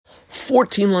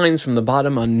14 lines from the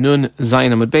bottom on Nun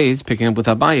Zayin Amud Beis, picking up with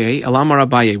Abaye. Elamar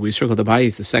Abaye, we circled Abaye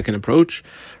is the second approach.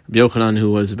 Rabbi Yochanan,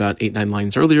 who was about 8-9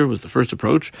 lines earlier, was the first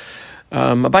approach.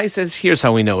 Abaye says, here's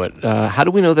how we know it. How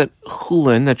do we know that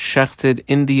chulin, that's shechted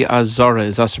in the azara,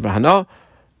 is asr b'hana?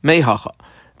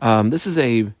 Meihacha. This is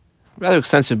a rather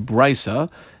extensive brisa,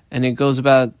 and it goes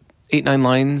about 8-9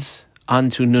 lines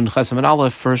onto Nun Chesam and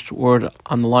Aleph. First word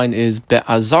on the line is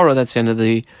be'azara, that's the end of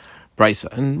the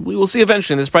brisa. And we will see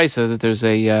eventually in this brisa that there's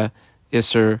a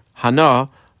Isser Hana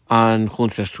on Chulin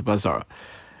Sheshtu Bazara.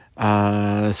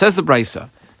 Says the brisa,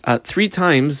 3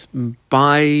 times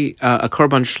by a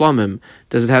Korban Shlomim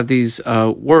does it have these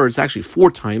words, actually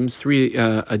 4 times, 3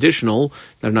 additional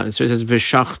that are not necessary. It says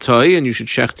V'shachtoi, and you should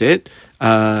shecht it.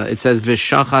 It says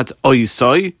V'shachat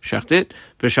oisoi, shecht it,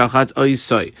 V'shachat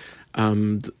oisoi.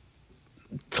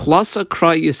 Tlasa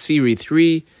Kra Yasiri,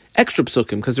 3 extra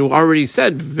psukim, because it already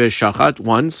said V'shachat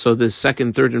once, so the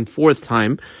second, third, and fourth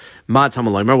time, Ma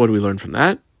Tamalaymar, what do we learn from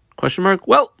that? Question mark?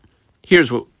 Well,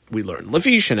 here's what we learn.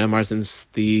 Lefish and Emar, since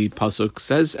the pasuk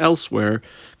says elsewhere,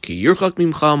 Ki yirchak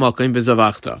mimcha malkaim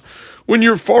bezavachta. When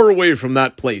you're far away from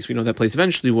that place, we know that place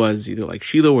eventually was either like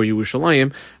Shiloh or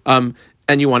Yerushalayim, and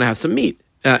you want to have some meat,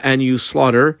 and you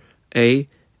slaughter a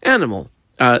animal.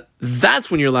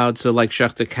 That's when you're allowed to like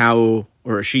shecht a cow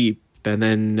or a sheep and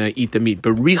then eat the meat.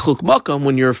 But richuk makam,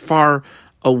 when you're far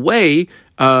away,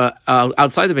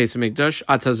 outside the base of Mikdash,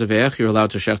 ataz, you're allowed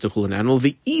to shecht a chulin animal.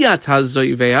 The ataz,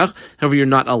 however, you're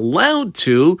not allowed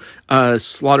to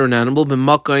slaughter an animal.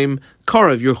 B'makayim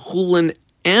karav, your chulin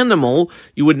animal,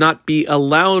 you would not be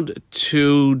allowed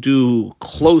to do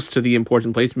close to the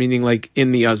important place, meaning like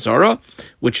in the azara,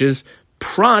 which is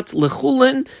prat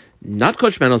lechulin. Not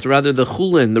kochmanos, rather the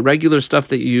chulin, the regular stuff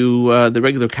that you, the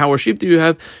regular cow or sheep that you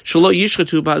have, shelo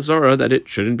yishchatu ba'azara, that it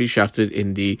shouldn't be shechted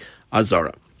in the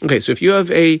azara. Okay, so if you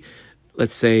have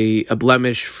let's say, a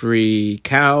blemish-free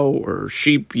cow or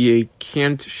sheep, you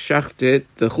can't shecht it,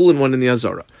 the chulin one in the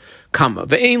azara. Kama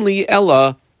ve'ein li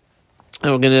ella,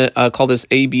 and we're going to call this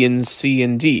A, B, and C,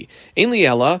 and D. Ein li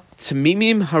ella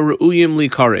tamimim haru'uyim li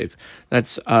karev.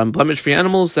 That's blemish-free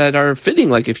animals that are fitting,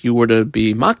 like if you were to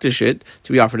be makdish it,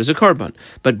 to be offered as a korban.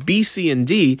 But B, C, and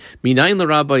D, minayin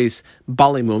l'rabbis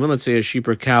balei mumin, let's say a sheep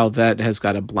or cow that has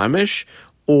got a blemish,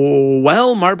 or,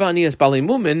 well, marbani as balei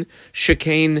mumin,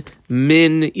 shekain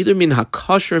min, either min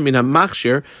hakosher, min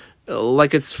hamachshir,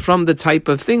 like it's from the type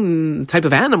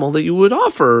of animal that you would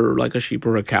offer, like a sheep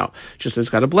or a cow. Just it's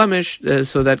got a blemish,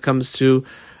 so that comes to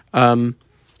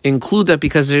include that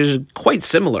because they're quite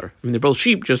similar. I mean, they're both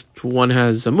sheep, just one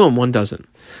has a mum, one doesn't.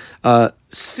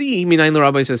 C, minayin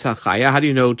l'rabbi says hachaya. How do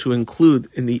you know to include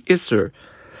in the isser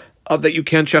of that you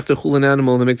can't check the chulin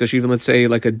animal in the mikdash, even let's say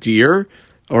like a deer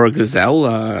or a gazelle,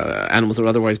 animals that would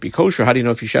otherwise be kosher? How do you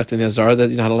know if you shecht in the azar that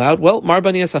you're not allowed? Well,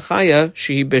 marbani esachaya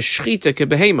she beshchita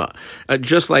kebehema.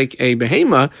 Just like a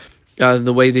behema,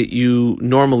 the way that you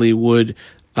normally would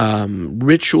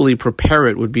ritually prepare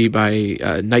it would be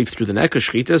by knife through the neck, a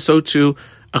shchita, so too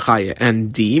achaya.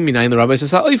 And D, minayin the rabbi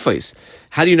says oifais.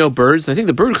 How do you know birds? And I think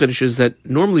the bird chiddush is that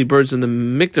normally birds in the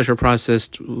mikdash are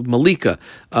processed malika,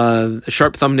 a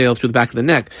sharp thumbnail through the back of the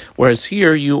neck, whereas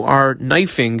here you are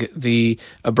knifing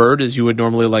a bird as you would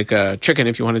normally like a chicken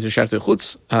if you wanted to shecht the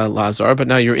chutz lazar, but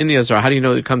now you're in the azar. How do you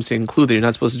know it comes to include that you're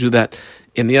not supposed to do that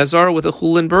in the azar with a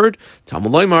chulin bird?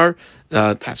 Talmud loymar,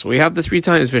 that's what we have the 3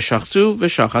 times, v'shachtu,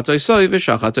 v'shachat oisoi,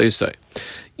 v'shachat oisoi.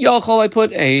 Yachol, I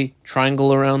put a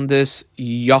triangle around this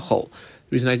yachol. The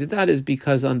reason I did that is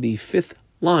because on the 5th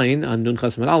line on Nun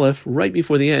Chesam and Aleph, right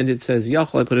before the end, it says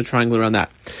yachol. I put a triangle around that.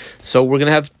 So we're going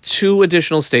to have 2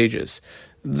 additional stages.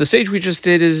 The stage we just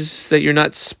did is that you're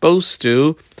not supposed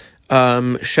to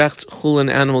shecht chulin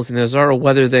animals in the azara,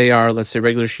 whether they are, let's say,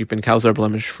 regular sheep and cows that are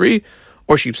blemish-free,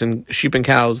 or sheep and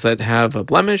cows that have a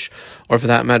blemish, or for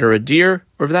that matter a deer,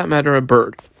 or for that matter a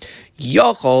bird.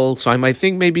 Yachol, so I might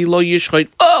think maybe lo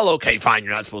yishchait. Oh, okay, fine,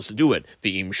 you're not supposed to do it.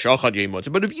 V'im shachad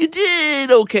yemot. But if you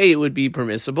did, okay, it would be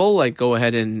permissible. Like go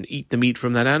ahead and eat the meat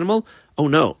from that animal. Oh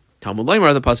no, Talmud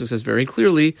Laimar, the pasuk says very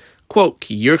clearly, quote,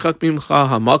 Ki yirchak mimcha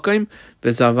hamakayim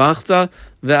v'zavachta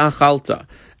ve'achalta.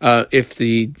 If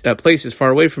the place is far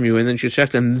away from you, and then you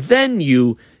checked, and then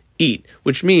you eat,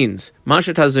 which means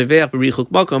mashat hazeveach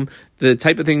b'richuk makam, the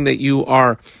type of thing that you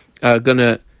are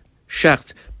gonna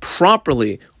shecht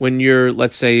properly when you're,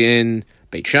 let's say, in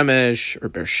Beit Shemesh or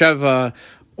Beersheva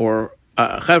or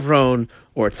Chevron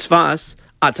or Tzfas.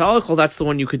 Ata'oichel, that's the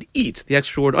one you could eat. The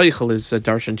extra word oichel is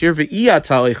darshan tir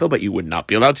ve'iyata'oichel, but you would not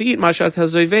be allowed to eat mashat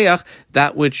hazeveach,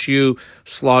 that which you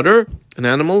slaughter, an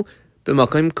animal,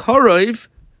 b'malkaim karoiv.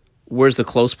 Where's the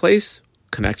close place?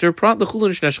 connector, prat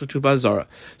l'chulin shneshchatu ba'azara.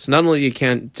 So not only you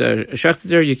can't shecht it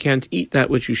there, you can't eat that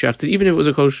which you shechted, even if it was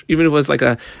a kosher, even if it was like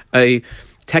a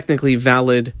technically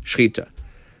valid shchita.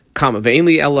 Kama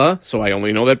ve'enli ella, so I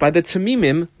only know that by the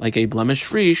tamimim, like a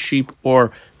blemish-free sheep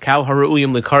or cow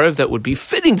haru'uyim lekarev that would be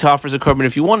fitting to offer as a korban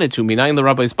if you wanted to. Minayin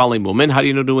l'rabbi spalei mumin. How do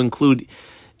you know to include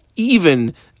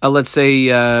even, let's say,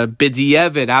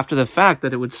 b'di'evid after the fact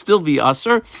that it would still be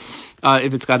usher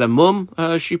if it's got a mum,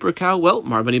 sheep or cow? Well,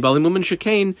 marbani bali mumin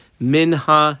shekain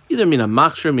minha, either mina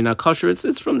machshir, mina kosher.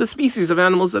 It's from the species of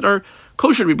animals that are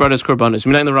kosher to be brought as korbanos.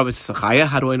 Minayin l'rabbi sachaya.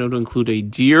 How do I know to include a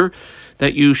deer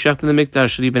that you sheft in the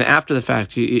mikdash, that even after the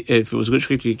fact, if it was a good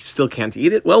shechita, you still can't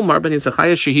eat it? Well, marbani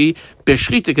sachaya shehi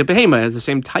b'shchita kebehema has the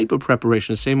same type of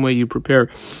preparation, the same way you prepare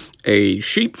a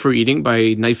sheep for eating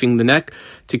by knifing the neck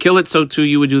to kill it, so too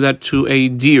you would do that to a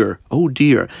deer. Oh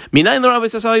dear. Minayin l'rabbi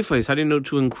sasayfais. How do you know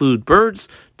to include birds?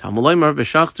 Tamulaymar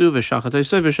v'shachtu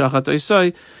v'shachataysai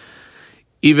v'shachataysai.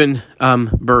 Even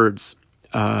birds.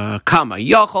 Kama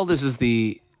yachol. This is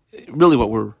really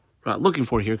what we're looking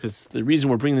for here, because the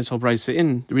reason we're bringing this whole brisa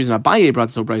in, the reason Abaye brought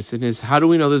this whole brisa in, is how do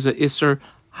we know there's an iser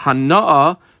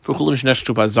hana'a for chulin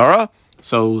shneshchatu ba'azara?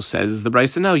 So says the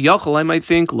brisa now, yachol, I might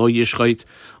think, lo yishchait.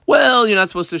 Well, you're not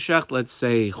supposed to shecht, let's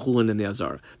say, chulin in the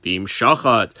azara. V'im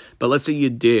shachat. But let's say you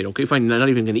did. Okay, fine, you're not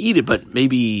even going to eat it, but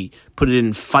maybe put it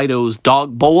in Fido's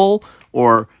dog bowl,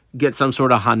 or get some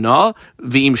sort of hana.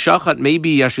 V'im shachat,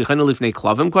 maybe yashichenu lifnei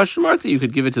klavim, question mark, that you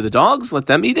could give it to the dogs, let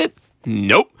them eat it?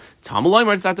 Nope.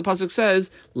 Tamalaymar, that the pasuk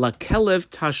says, la kelev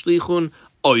tashlichun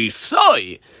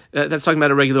oisoi. That's talking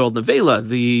about a regular old nevela,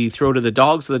 the throw to the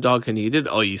dog so the dog can eat it.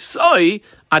 Oisoi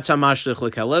atamashlich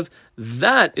lekelev.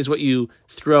 That is what you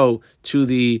throw to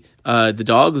the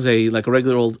dogs, like a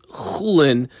regular old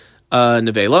chulin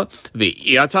nevela.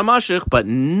 V'iatamashich, but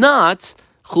not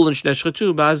chulin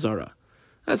shneshchatu ba'azara.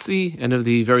 That's the end of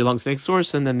the very long snake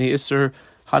source, and then the Isser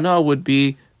Hana would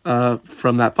be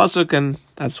from that pasuk, and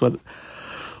that's why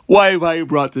I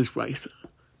brought this price.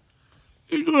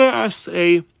 You're going to ask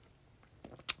a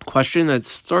question that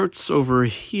starts over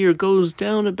here, goes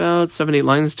down about 7-8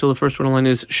 lines till the first one line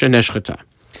is Sheneshchata.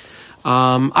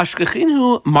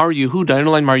 Ashkechinhu Mar Yehuda,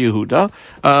 underline Mar Yehuda.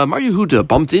 Mar Yehuda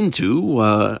bumped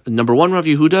into number 1 Rav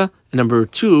Yehuda and number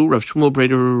 2 Rav Shmuel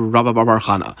Breder Rabba Bar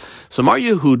Chana. So Mar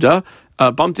Yehuda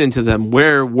bumped into them.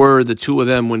 Where were the two of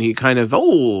them when he kind of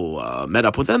met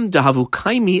up with them? Dahavu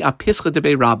kaimi apischa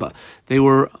debe Rabba. They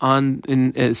were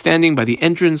standing by the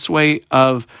entranceway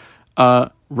of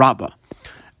Rabba.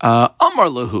 Amar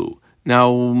lahu.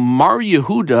 Now, Mar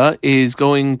Yehuda is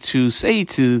going to say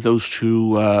to those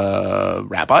two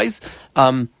rabbis,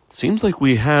 seems like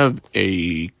we have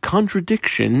a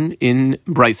contradiction in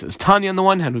brises. Tanya on the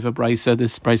one hand, we have a brisa.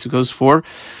 This brisa goes for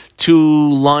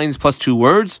 2 lines plus 2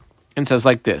 words and says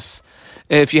like this.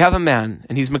 If you have a man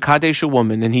and he's Mekadesh a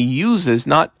woman and he uses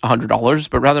not $100,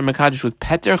 but rather Mekadesh with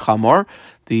Peter Chamor,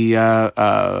 the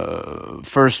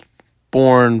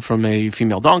firstborn from a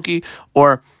female donkey,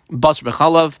 or Basar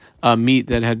b'chalav, meat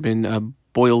that had been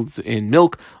boiled in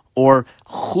milk, or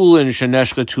chulin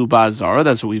sheneshchatu ba'azara,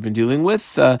 that's what we've been dealing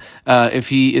with. If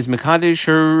he is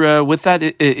mekadesh with that,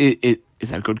 is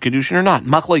that a good Kiddushin or not?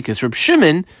 Machlokes Reb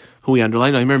Shimon, who we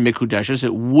underlined, mikudeshes,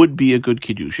 it would be a good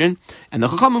Kiddushin. And the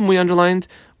Chachamim we underlined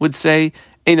would say,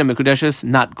 Eina mikudeshes,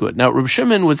 not good. Now, Reb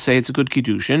Shimon would say it's a good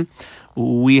Kiddushin.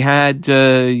 We had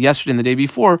yesterday and the day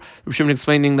before, Reb Shimon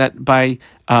explaining that by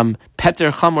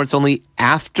Peter Chamor, it's only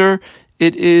after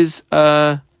it is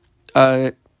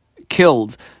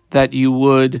killed that you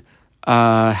would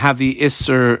have the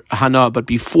Isser Hana, but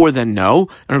before then, no.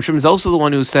 And Reb Shimon is also the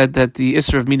one who said that the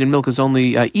Isser of meat and milk is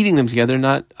only eating them together,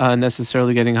 not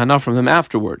necessarily getting Hana from them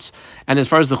afterwards. And as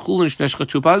far as the Chulin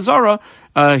Shneshchatu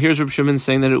Ba'azara, here's Reb Shimon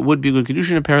saying that it would be good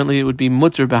Kiddushin. Apparently, it would be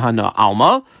Mutter Behana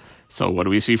Alma. So what do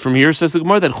we see from here? Says the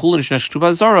Gemara that Chulin Shneshchatu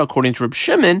Ba'azara, according to Reb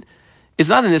Shimon, is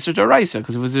not an Isser Daraisa,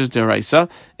 because if it was Isser Daraisa,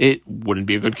 it wouldn't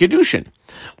be a good Kiddushin.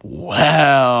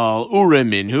 Well,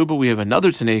 Ureminhu, but we have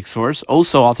another Tanaic source,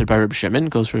 also authored by Reb Shimon,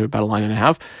 goes for about 1.5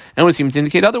 lines, and would seem to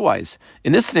indicate otherwise.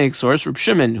 In this Tanaic source, Reb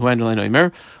Shimon, who underlined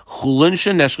Omer, Chulin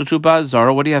Shneshchatu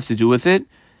Ba'azara, what do you have to do with it?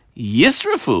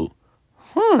 Yisrafu.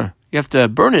 You have to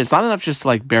burn it. It's not enough just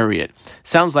to bury it.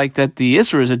 Sounds like that the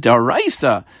Isser is a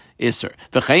Daraisa Isser.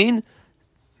 V'chein,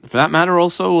 for that matter,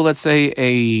 also, let's say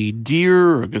a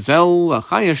deer or a gazelle, a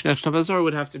chayash neshchatu ba'azara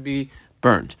would have to be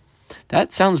burned.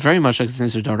 That sounds very much like it's an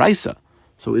Isser Daraisa.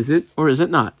 So is it or is it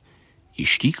not?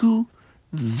 Ishtiku,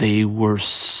 they were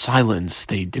silenced.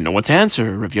 They didn't know what to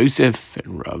answer. Rav Yosef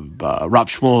and Rav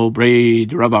Shmuel,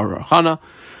 Braid, Rabbi Rachana,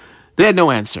 they had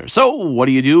no answer. So what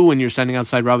do you do when you're standing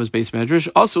outside Rabbah's base medrash?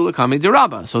 Also, l'kamei de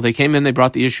Rabbah. So they came in, they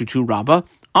brought the issue to Rabbah.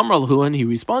 Amralhu, and he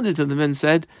responded to them and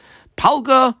said,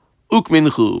 Palga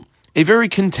ukminchu, a very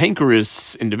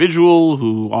cantankerous individual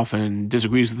who often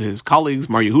disagrees with his colleagues,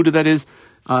 Mar Yehuda that is,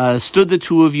 stood the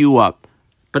two of you up.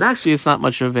 But actually it's not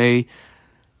much of a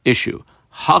issue.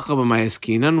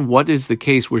 Hachab, what is the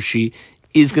case where she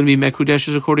is going to be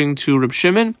mekudeshes according to Reb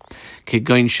Shimon?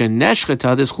 Kegoin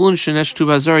sheneshcheta, this chulun sheneshtu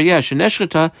bazar,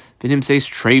 sheneshcheta, v'nim says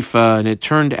treifa, and it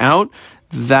turned out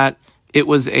that it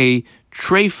was a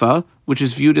treifa, which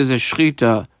is viewed as a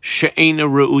shchita, she'ena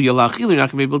re'uya lachil, you're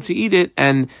not going to be able to eat it,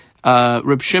 and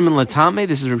Reb Shimon latame,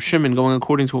 this is Reb Shimon going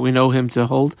according to what we know him to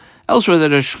hold, elsewhere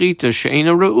that a shchita,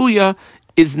 she'ena re'uya,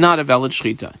 is not a valid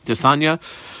shchita. Desanya,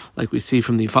 like we see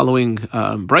from the following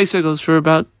brisa, goes for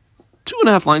about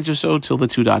 2.5 lines or so till the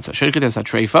 2 dots. Shechet is a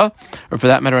treifa, or for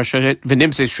that matter,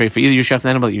 v'nim says treifa. Either you shechted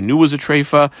an animal that you knew was a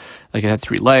treifa, like it had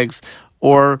 3 legs,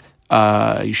 or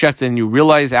you shechted and you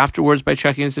realize afterwards by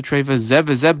checking it's a treifa. Zev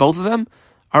v'zev, both of them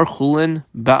are chulin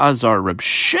ba'azar. Reb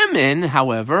Shimon,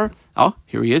 however,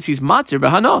 here he is. He's matir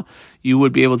b'hana. You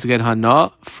would be able to get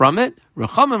hana from it.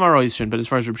 Rechamim aroishin, but as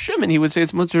far as Reb Shimon, he would say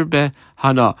it's matir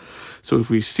b'hana. So if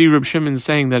we see Reb Shimon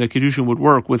saying that a Kiddushin would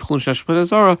work with chulin shnesh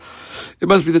b'azara, it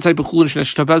must be the type of chulin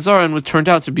shnesh b'azara, and what turned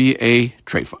out to be a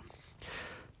treifa.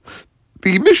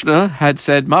 The Mishnah had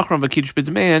said, Machram v'kiddush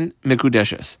b'dmein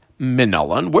mekudeshes.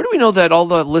 Minalan. Where do we know that all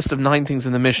the list of 9 things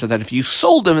in the Mishnah, that if you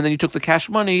sold them and then you took the cash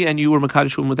money and you were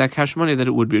Makadishum with that cash money, that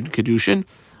it would be a Kiddushin?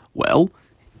 Well,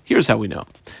 here's how we know.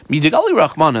 Midigali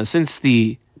Rachmana, since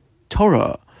the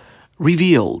Torah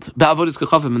revealed Ba'avodas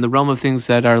Kechavim in the realm of things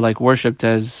that are like worshipped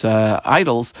as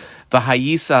idols,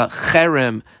 V'hayisa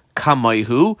Cherem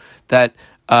Kamayhu, that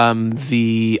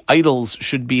the idols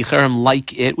should be cherem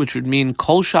like it, which would mean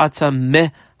kol shata meh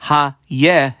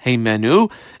menu,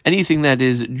 anything that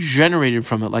is generated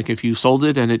from it, like if you sold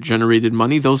it and it generated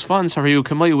money, those funds, harayu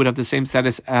kamayu, would have the same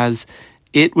status as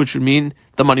it, which would mean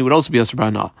the money would also be asur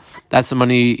b'hana. That's the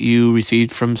money you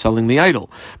received from selling the idol.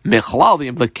 Mechlal, the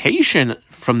implication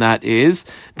from that is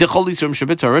dechol isurim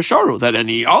shebetorah sharu, that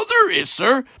any other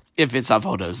isur, if it's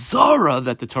avodah zara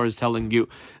that the Torah is telling you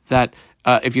that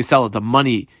if you sell it, the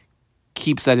money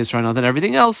keeps that isur b'hana, then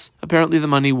everything else, apparently the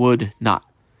money would not.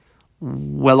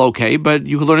 Well, okay, but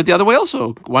you could learn it the other way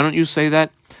also. Why don't you say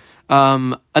that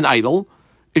an idol,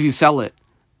 if you sell it,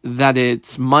 that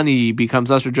its money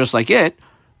becomes usher just like it?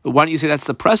 Why don't you say that's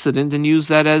the precedent and use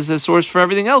that as a source for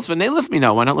everything else? Why not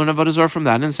learn Avodah Zarah from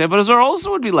that and say Avodah Zarah also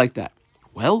would be like that?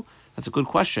 Well, that's a good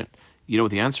question. You know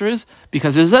what the answer is?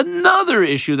 Because there's another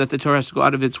issue that the Torah has to go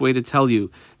out of its way to tell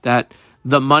you, that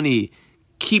the money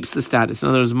keeps the status. In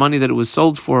other words, money that it was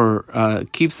sold for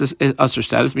keeps this usher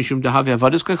status, mishum dahavi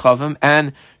avodas kechavim,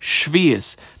 and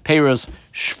shvius, peiros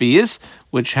shvius,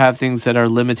 which have things that are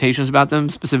limitations about them.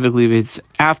 Specifically, if it's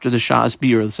after the shas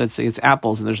bir, let's say it's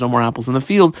apples and there's no more apples in the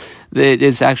field,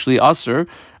 it's actually usher.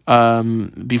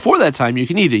 Before that time, you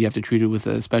can eat it. You have to treat it with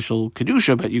a special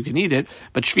kedusha, but you can eat it.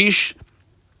 But shvish,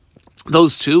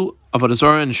 those two, Avodah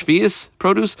Zarah and Shvius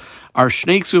produce, are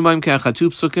Shnei Ksumaim Ke'achatu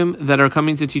Psukim that are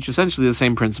coming to teach essentially the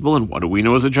same principle. And what do we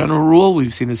know as a general rule?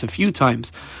 We've seen this a few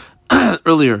times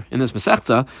earlier in this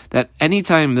Masechta, that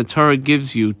anytime the Torah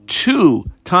gives you 2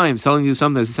 times telling you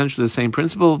something that's essentially the same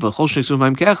principle, V'chol Shnei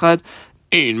Ksumaim Ke'achad,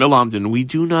 Ein Melamdin, we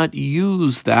do not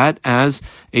use that as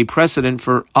a precedent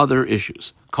for other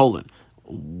issues.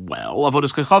 Well,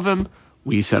 Avodas Kechavim,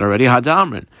 we said already, Hada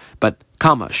Amrin. But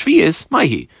Kama, Shvius,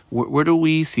 Maihi. Where do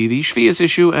we see the Shvius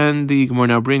issue? And the Gemara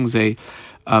now brings a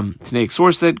Tanaic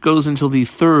source that goes until the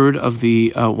 3rd of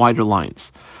the wider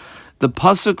lines. The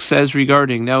Pasuk says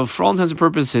regarding, now for all intents and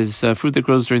purposes, fruit that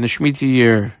grows during the Shemitah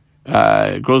year,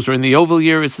 grows during the Yovel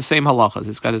year, it's the same halachas.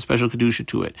 It's got a special Kedusha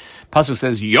to it. Pasuk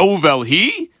says, Yovel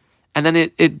hi, and then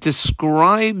it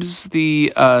describes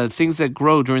the things that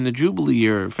grow during the Jubilee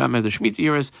year, the Shemitah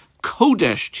year, as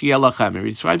Kodesh Tielachem. It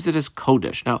describes it as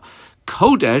Kodesh. Now,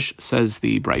 Kodesh, says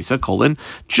the Brisa,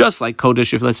 just like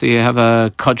Kodesh, if let's say you have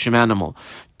a Kodshim animal,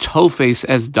 Tofes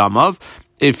as Damav,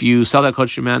 if you sell that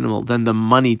Kodshim animal, then the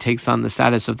money takes on the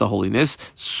status of the holiness.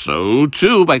 So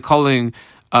too, by calling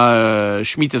Shemitah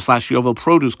 / Yovel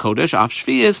produce Kodesh, Af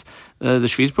Shvius, the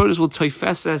Shvius produce will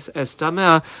Tofes as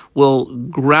Damah, will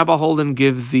grab a hold and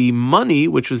give the money,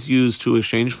 which was used to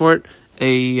exchange for it,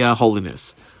 a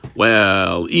holiness.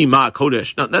 Well, Ima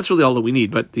Kodesh. Now, that's really all that we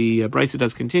need, but the Brisa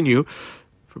does continue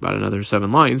for about another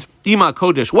 7 lines. Ima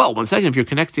Kodesh. Well, one second, if you're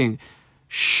connecting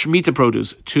Shemitah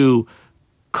produce to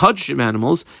kodshim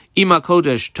animals, ima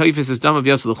kodesh toifis is dam of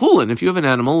yasel chulin. If you have an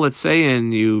animal, let's say,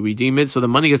 and you redeem it, so the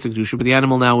money gets a kedusha, but the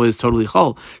animal now is totally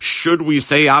chol. Should we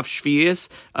say af shvius,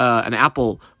 an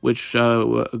apple which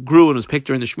grew and was picked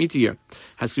during the Shemitah year,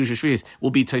 has kedusha shvius,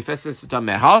 will be toifis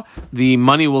dameha. The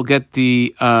money will get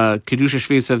the kedusha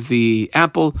shvius of the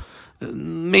apple.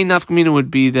 Main nafkamina would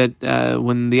be that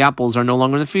when the apples are no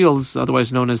longer in the fields,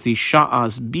 otherwise known as the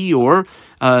sha'as bior,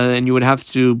 and you would have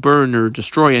to burn or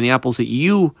destroy any apples that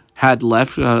you had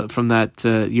left from that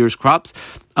year's crops.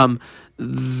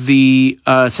 The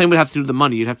same would have to do with the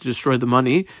money. You'd have to destroy the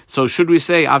money. So should we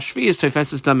say av shvius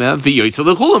toifeses dameh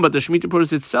v'yoytzel lechulim, but the shemitah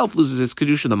produce itself loses its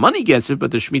kedusha? The money gets it,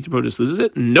 but the shemitah produce loses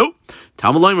it. Nope.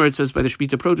 Talmud Loimer, it says by the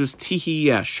shemitah produce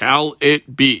tihiyeh, shall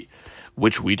it be.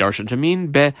 Which we darshan to mean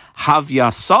be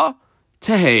havyasa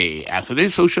tehei. As it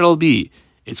is, so shall it be.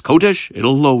 It's kodesh;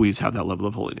 it'll always have that level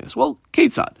of holiness. Well,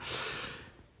 ketzad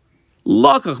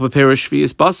lakach b'perish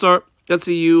shvius basar. Let's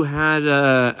say you had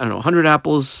 100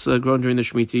 apples grown during the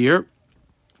Shemitah year,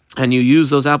 and you use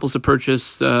those apples to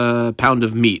purchase a pound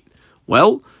of meat.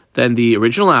 Well, then the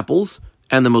original apples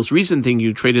and the most recent thing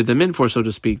you traded them in for, so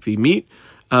to speak, the meat,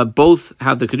 both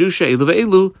have the kedusha elu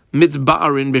ve'elu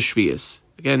mitzba'arin b'shvius.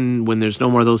 Again, when there's no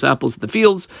more of those apples in the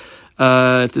fields,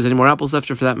 if there's any more apples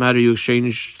left, or for that matter, you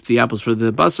exchange the apples for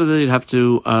the basar, then you'd have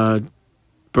to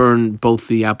burn both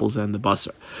the apples and the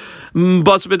basar.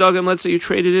 Basar b'dagim, let's say you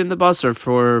traded in the basar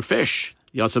for fish.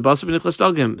 Yasa basar b'nichlas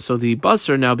dagim. So the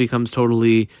basar now becomes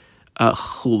totally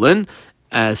chulin,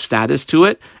 status to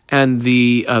it, and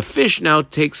the fish now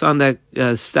takes on that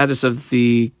status of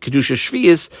the kedusha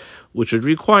shvius, which would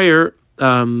require a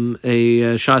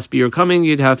shas biur coming.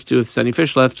 You'd have to, if there's any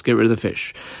fish left, get rid of the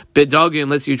fish. Bit dagim,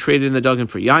 let's say you traded in the dagim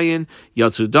for yayin,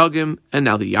 yatsu dagim, and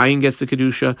now the yayin gets the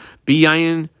kedusha. Be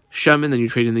yayin shemen, then you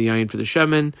trade in the yayin for the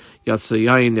shemen. Yatsu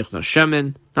yayin nichnas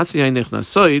shemen, not so yayin nichnas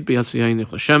soid, but yatsu yayin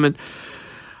nichnas shemen.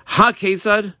 Ha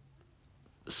kesad.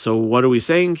 So what are we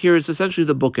saying here? It's essentially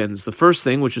the bookends. The first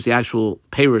thing, which is the actual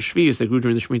perush shvius that grew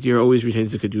during the Shemitah year, always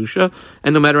retains the kedusha.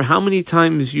 And no matter how many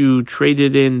times you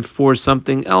traded in for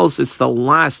something else, it's the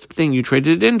last thing you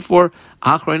traded it in for.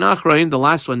 Achrain, the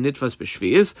last one, nitfas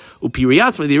b'shvius.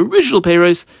 Upiriyasma, the original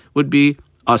perush would be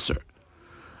aser.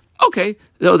 Okay,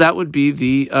 so that would be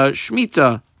the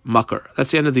Shemitah makar.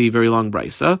 That's the end of the very long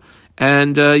brisa.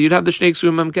 And you'd have the Shnei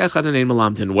Ksum Memkechad and Ein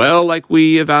Melamdin. Well, like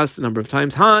we have asked a number of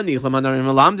times, what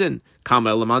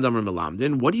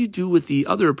do you do with the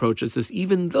other approach? It says,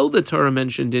 even though the Torah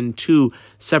mentioned in two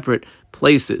separate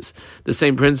places the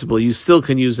same principle, you still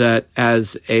can use that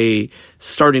as a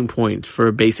starting point for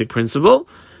a basic principle.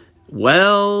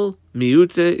 Well,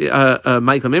 miuti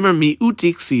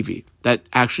ksivi. That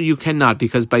actually you cannot,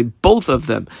 because by both of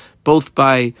them, both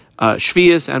by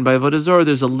shvius and by avodah zarah,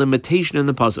 there's a limitation in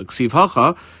the pasuk. Ksiv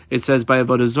hacha, it says by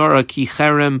avodah zarah ki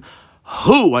cherem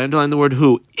hu. I underline the word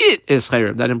hu. It is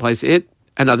cherem. That implies it,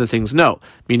 and other things no,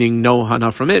 meaning no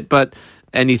hana from it, but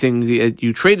anything that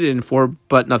you traded in for,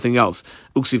 but nothing else.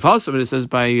 Uksiv hasav, it says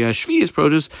by shvius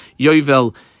produce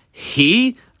yoivel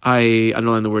he. I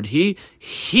underline the word he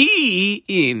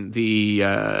in the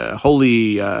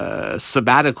holy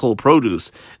sabbatical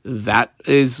produce. That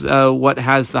is what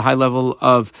has the high level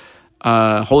of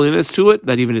holiness to it,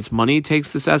 that even its money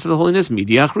takes the status of the holiness,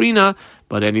 midiachrina,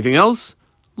 but anything else,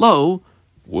 lo,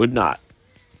 would not.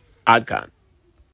 Adkan.